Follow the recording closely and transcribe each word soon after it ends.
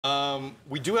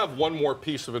We do have one more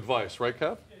piece of advice, right,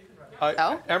 Kev?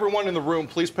 Oh? Everyone in the room,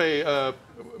 please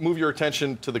move your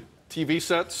attention to the TV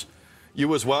sets.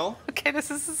 You as well. Okay,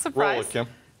 this is a surprise. Roll it, Kim.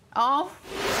 Oh.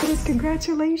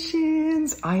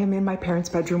 Congratulations! I am in my parents'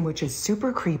 bedroom, which is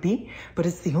super creepy, but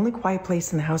it's the only quiet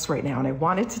place in the house right now, and I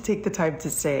wanted to take the time to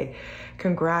say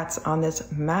congrats on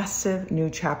this massive new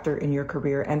chapter in your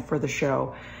career and for the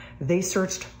show. They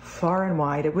searched far and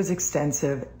wide. It was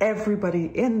extensive.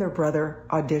 Everybody and their brother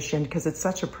auditioned because it's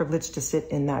such a privilege to sit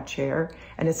in that chair,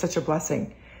 and it's such a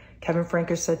blessing. Kevin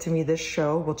Frankish said to me, this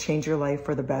show will change your life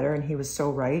for the better, and he was so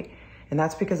right. And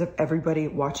that's because of everybody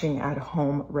watching at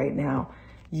home right now.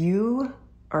 You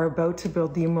are about to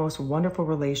build the most wonderful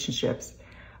relationships,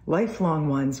 lifelong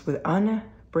ones with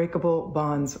unbreakable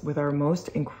bonds with our most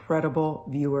incredible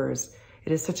viewers.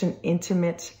 It is such an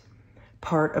intimate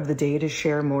part of the day to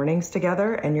share mornings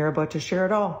together, and you're about to share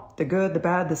it all. The good, the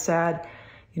bad, the sad,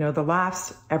 the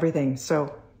laughs, everything.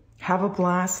 So have a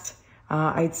blast.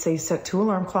 I'd say set 2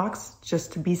 alarm clocks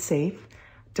just to be safe.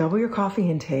 Double your coffee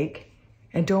intake.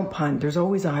 And don't pun. There's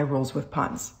always eye rolls with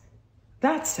puns.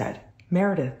 That said,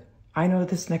 Meredith, I know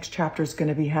this next chapter is going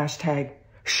to be hashtag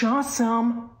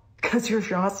Shawsome, because you're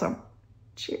Shawsome.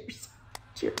 Cheers.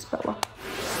 Cheers, Bella.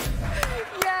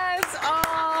 Yes.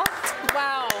 Oh,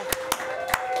 wow.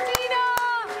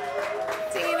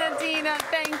 Dina,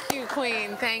 thank you,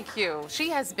 Queen. Thank you. She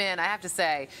has been, I have to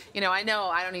say, I know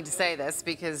I don't need to say this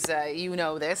because you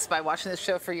know this by watching this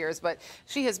show for years, but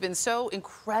she has been so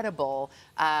incredible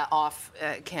off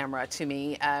camera to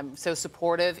me, so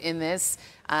supportive in this,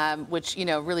 which,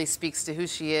 really speaks to who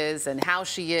she is and how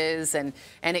she is, and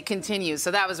it continues.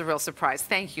 So that was a real surprise.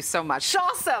 Thank you so much.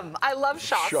 Shawsome. I love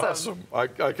Shawsome.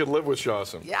 Shawsome. I could live with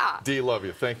Shawsome. Yeah. Dee, love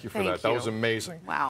you. Thank you for that. That was amazing. Wow.